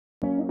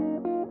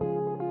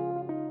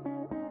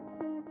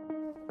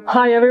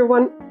Hi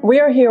everyone, we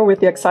are here with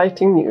the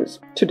exciting news.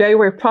 Today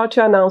we're proud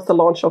to announce the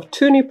launch of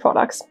two new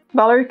products,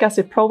 Valeric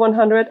Acid Pro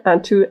 100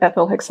 and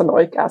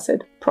 2-ethylhexanoic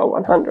acid Pro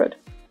 100.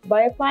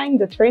 By applying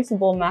the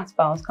traceable mass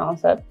balance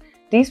concept,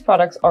 these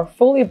products are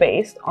fully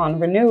based on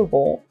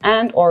renewable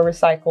and/or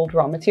recycled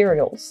raw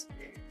materials.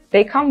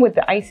 They come with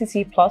the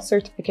ICC Plus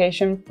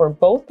certification for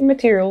both the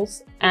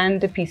materials and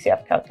the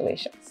PCF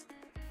calculations.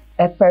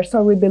 At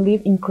Personal, we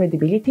believe in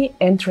credibility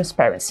and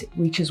transparency,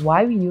 which is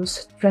why we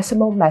use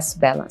traceable mass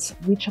balance,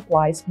 which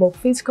applies both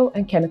physical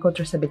and chemical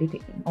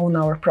traceability on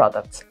our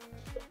products.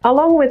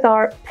 Along with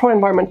our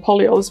Pro-Environment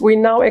polyols, we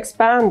now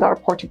expand our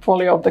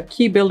portfolio of the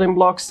key building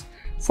blocks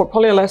for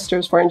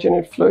polyesters for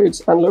engineered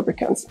fluids and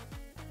lubricants,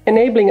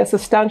 enabling a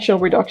substantial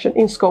reduction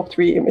in Scope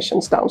 3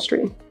 emissions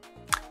downstream.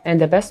 And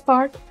the best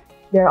part?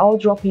 They're all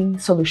drop-in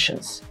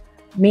solutions,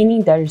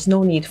 meaning there is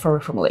no need for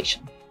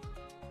reformulation.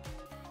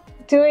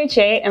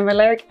 2HA and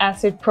Valeric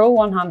Acid Pro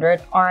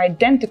 100 are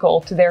identical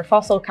to their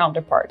fossil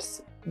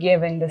counterparts,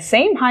 giving the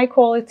same high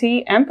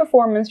quality and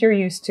performance you're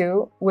used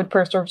to with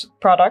Personal's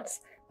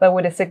products, but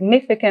with a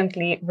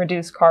significantly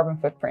reduced carbon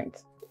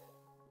footprint.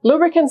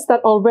 Lubricants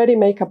that already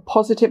make a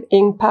positive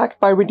impact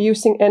by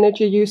reducing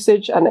energy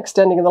usage and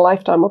extending the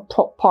lifetime of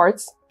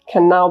parts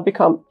can now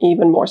become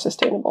even more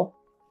sustainable.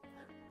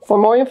 For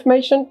more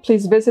information,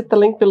 please visit the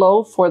link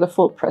below for the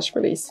full press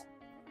release.